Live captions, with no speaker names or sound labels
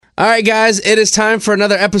All right, guys, it is time for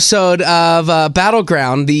another episode of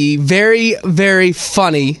Battleground. The very, very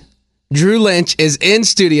funny Drew Lynch is in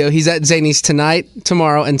studio. He's at Zanies tonight,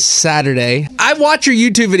 tomorrow, and Saturday. I watch your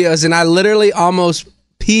YouTube videos, and I literally almost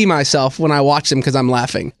pee myself when I watch them because I'm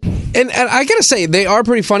laughing. And I gotta say, they are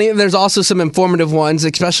pretty funny. There's also some informative ones,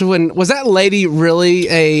 especially when, was that lady really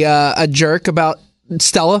a jerk about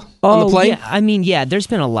Stella on the plane? Yeah, I mean, yeah, there's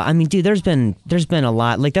been a lot. I mean, dude, there's been a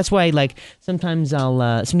lot. Like, that's why, like, sometimes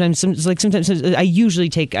I'll sometimes I usually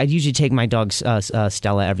take my dog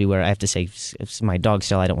Stella everywhere. I have to say it's my dog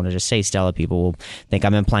Stella. I don't want to just say Stella. People will think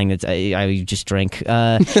I'm implying that I just drink.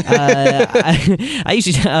 I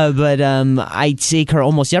usually but I take her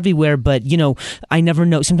almost everywhere, but you know, I never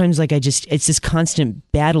know. Sometimes, like, it's this constant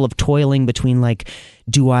battle of toiling between, like,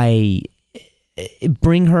 do I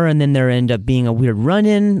bring her and then there end up being a weird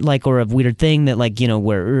run-in, like, or a weird thing that, like, you know,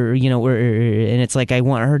 where, you know, where, and it's like I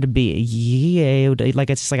want her to be, like,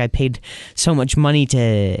 it's just like I paid so much money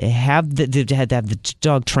to have the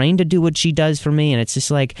dog trained to do what she does for me, and it's just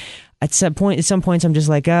like at some points I'm just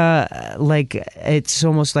like it's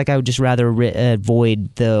almost like I would just rather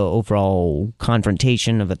avoid the overall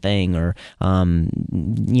confrontation of a thing, or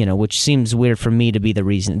you know, which seems weird for me to be the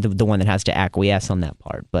reason, the one that has to acquiesce on that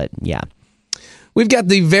part, but yeah. We've got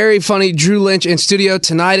the very funny Drew Lynch in studio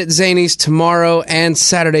tonight at Zanies, tomorrow and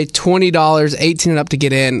Saturday. $20, 18 and up to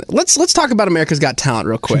get in. Let's talk about America's Got Talent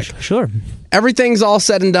real quick. Sure. Everything's all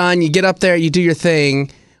said and done. You get up there, you do your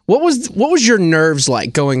thing. What was your nerves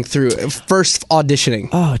like going through first auditioning?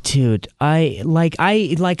 Oh, dude, I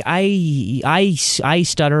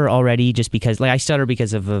stutter already just because, like, I stutter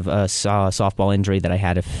because of a softball injury that I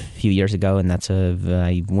had a few years ago, and that's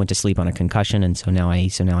I went to sleep on a concussion, and so now I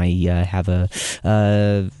have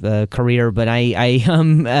a career. But I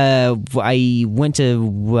went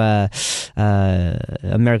to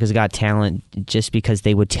America's Got Talent just because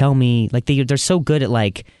they would tell me, like, they're so good at,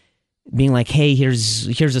 like, being like, hey, here's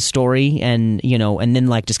a story, and, you know, and then,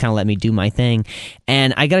 like, just kind of let me do my thing.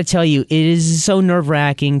 And I gotta tell you, it is so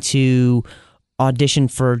nerve-wracking to audition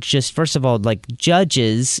for, just first of all, like,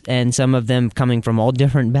 judges, and some of them coming from all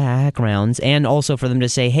different backgrounds, and also for them to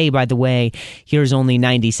say, hey, by the way, here's only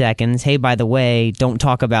 90 seconds. Hey, by the way, don't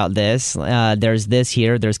talk about this. There's this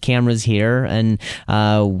here. There's cameras here, and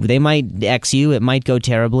they might X you. It might go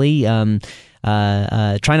terribly.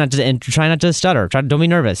 Try not to stutter. Don't be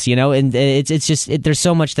nervous, you know. And it's just there's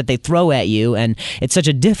so much that they throw at you, and it's such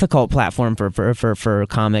a difficult platform for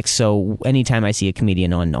comics. So anytime I see a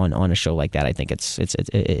comedian on a show like that, I think it's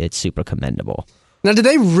super commendable. Now, did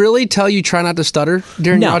they really tell you try not to stutter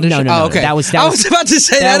during your audition? No. Oh, okay. That was I was about to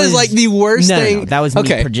say that is like the worst thing. No, that was me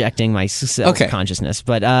projecting my self-consciousness.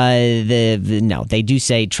 But no, they do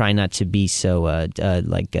say try not to be so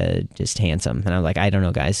just handsome, and I'm like, I don't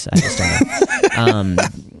know, guys, I just don't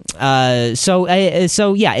know.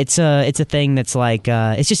 So yeah, it's a thing that's like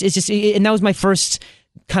it's just, and that was my first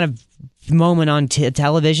kind of moment on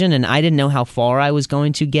television, and I didn't know how far I was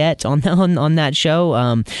going to get on that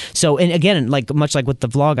show. So, and again, like, much like with the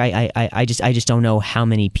vlog, I just don't know how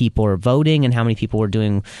many people are voting and how many people are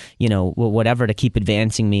doing, you know, whatever to keep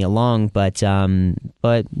advancing me along. But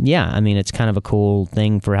yeah, I mean, it's kind of a cool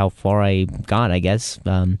thing for how far I got, I guess.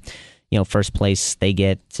 You know, first place, they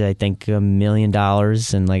get, I think, $1 million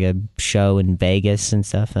and, like, a show in Vegas and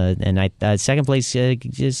stuff. And second place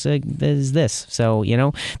is this. So, you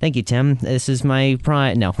know, thank you, Tim. This is my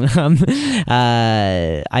pride. No,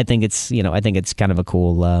 I think it's kind of a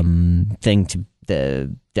cool thing to.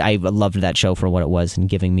 I loved that show for what it was and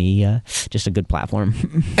giving me just a good platform.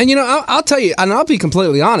 And, you know, I'll tell you, and I'll be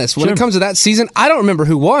completely honest, when it comes to that season, I don't remember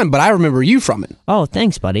who won, but I remember you from it. Oh,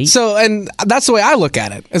 thanks, buddy. So, and that's the way I look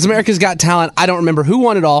at it. As America's Got Talent, I don't remember who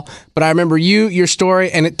won it all, but I remember your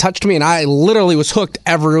story, and it touched me, and I literally was hooked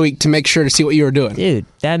every week to make sure to see what you were doing. Dude,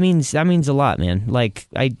 that means a lot, man. Like,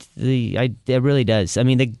 it really does. I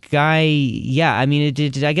mean, the guy, yeah, I mean,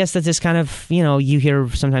 I guess that's just kind of, you know, you hear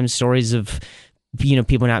sometimes stories of, you know,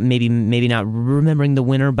 people not maybe not remembering the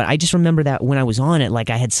winner, but I just remember that when I was on it, like,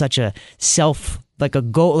 I had such a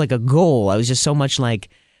goal. I was just so much like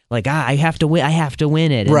I have to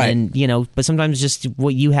win it, right? And you know, but sometimes just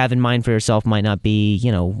what you have in mind for yourself might not be,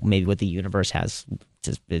 you know, maybe what the universe has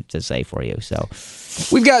to say for you. So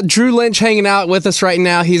we've got Drew Lynch hanging out with us right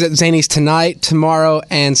now. He's at Zanies tonight, tomorrow,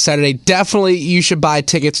 and Saturday. Definitely, you should buy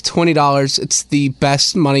tickets. $20. It's the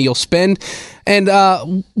best money you'll spend. And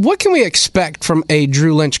what can we expect from a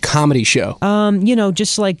Drew Lynch comedy show? You know,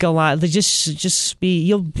 just like a lot, just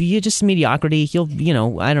mediocrity.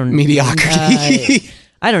 I don't mediocrity.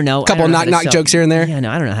 I don't know. A couple knock jokes here and there. Yeah,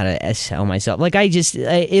 no, I don't know how to sell myself. Like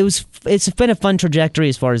it's been a fun trajectory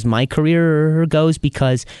as far as my career goes,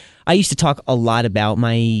 because I used to talk a lot about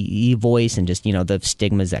my voice and just, the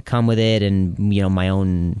stigmas that come with it, and, my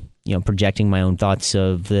own, projecting my own thoughts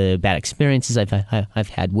of the bad experiences I've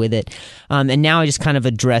had with it. And now I just kind of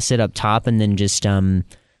address it up top and then just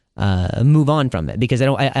move on from it, because I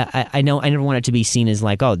know I never want it to be seen as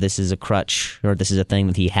like, oh, this is a crutch or this is a thing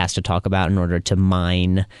that he has to talk about in order to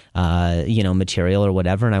mine, material or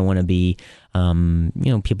whatever. And I want to be,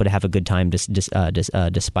 people to have a good time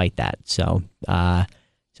despite that. So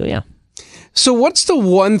yeah. So what's the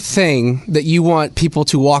one thing that you want people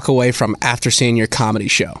to walk away from after seeing your comedy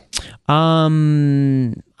show?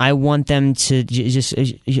 I want them to he's just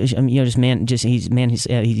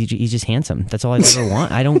handsome. That's all I ever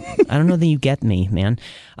want. I don't know that you get me, man.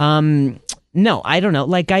 No, I don't know.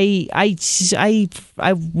 Like I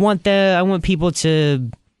want people to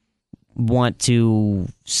want to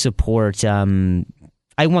support. I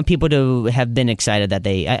want people to have been excited that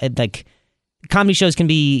they like. Comedy shows can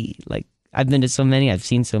be like, I've been to so many, I've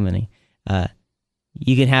seen so many.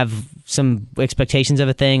 You can have some expectations of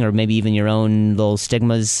a thing, or maybe even your own little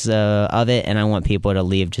stigmas of it, and I want people to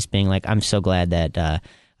leave just being like, I'm so glad that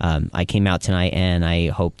I came out tonight, and I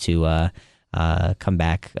hope to come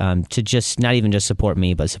back to just not even just support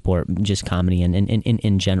me, but support just comedy and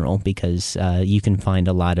in general, because you can find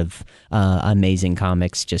a lot of amazing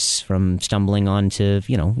comics just from stumbling on to,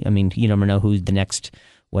 you never know who the next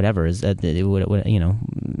whatever is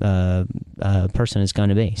person is going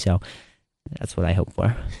to be. So that's what I hope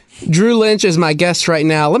for. Drew Lynch is my guest right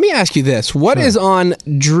now. Let me ask you this. What is on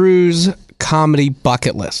Drew's comedy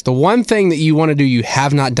bucket list? The one thing that you want to do you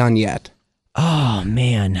have not done yet? Oh,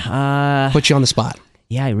 man. Put you on the spot.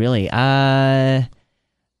 Yeah, really. I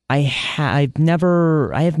have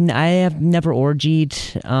never orgied.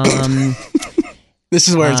 This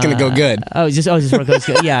is where it's going to go good. Just where it goes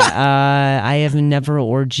good. Yeah. I have never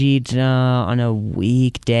orgied on a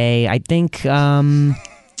weekday. I think I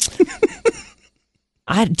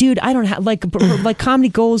don't have like comedy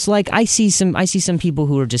goals. Like I see some people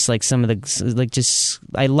who are just like some of the like just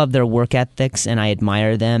I love their work ethics and I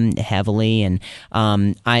admire them heavily. And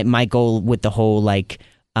my goal with the whole like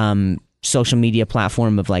social media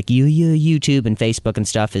platform of like YouTube and Facebook and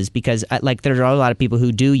stuff is because like there are a lot of people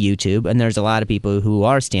who do YouTube and there's a lot of people who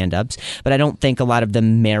are stand-ups, but I don't think a lot of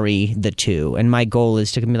them marry the two. And my goal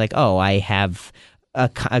is to be like, oh, I have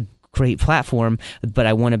a great platform, but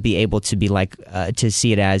I want to be able to be like to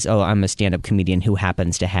see it as, oh, I'm a stand-up comedian who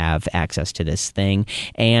happens to have access to this thing.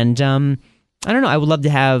 And I don't know, I would love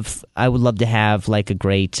to have like a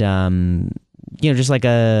great just like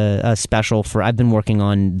a special for, I've been working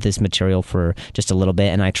on this material for just a little bit,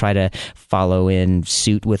 and I try to follow in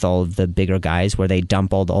suit with all of the bigger guys where they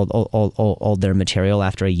dump all their material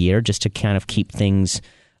after a year, just to kind of keep things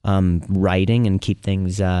writing and keep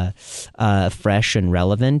things fresh and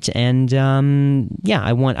relevant. And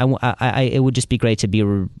it would just be great to be I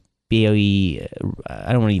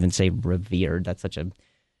don't want to even say revered. That's such a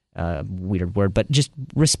weird word, but just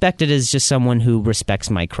respected as just someone who respects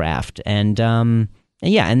my craft. And and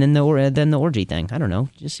then the orgy thing. I don't know.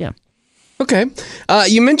 Just yeah. Okay.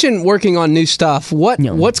 You mentioned working on new stuff.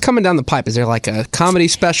 What's coming down the pipe? Is there like a comedy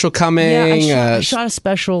special coming? Yeah, I shot a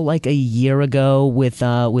special like a year ago with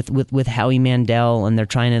Howie Mandel, and they're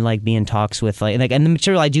trying to like be in talks with like and the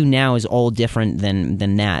material I do now is all different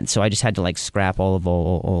than that. So I just had to like scrap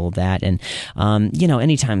all of that. And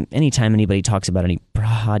anytime anybody talks about any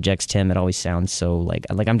projects, Tim, it always sounds so like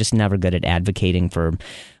I'm just never good at advocating for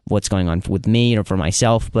what's going on with me or for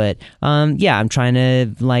myself. But I'm trying to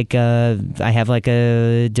I have like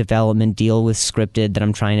a development deal with Scripted that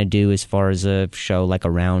I'm trying to do as far as a show like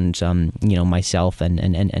around myself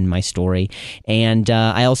and my story. And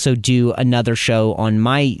I also do another show on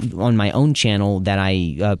my own channel that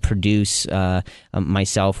I produce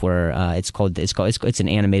myself, where it's an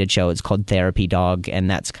animated show. It's called Therapy Dog, and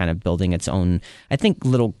that's kind of building its own, I think,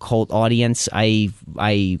 little cult audience. I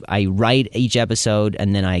write each episode,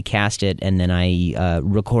 and then I cast it, and then I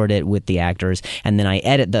record it with the actors, and then I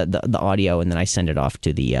edit the audio, and then I send it off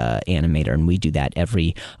to the animator, and we do that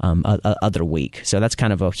every other week. So that's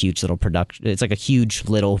kind of a huge little production. It's like a huge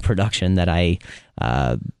little production that I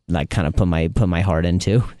kind of put my heart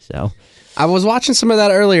into. So I was watching some of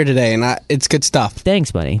that earlier today, and it's good stuff.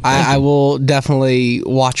 Thanks, buddy. I will definitely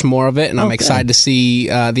watch more of it, and I'm excited to see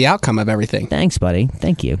the outcome of everything. Thanks, buddy.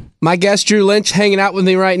 Thank you. My guest, Drew Lynch, hanging out with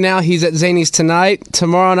me right now. He's at Zanies tonight,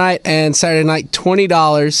 tomorrow night, and Saturday night,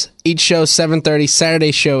 $20. Each show, 7:30.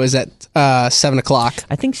 Saturday show is at 7 o'clock.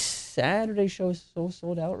 I think Saturday show is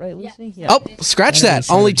sold out, right, Lucy? Yeah. Oh, scratch that.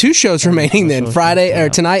 Only 2 shows remaining then, Friday or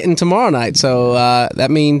tonight and tomorrow night. So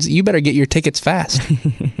that means you better get your tickets fast.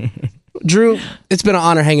 Drew, it's been an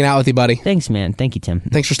honor hanging out with you, buddy. Thanks, man. Thank you, Tim.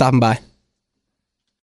 Thanks for stopping by.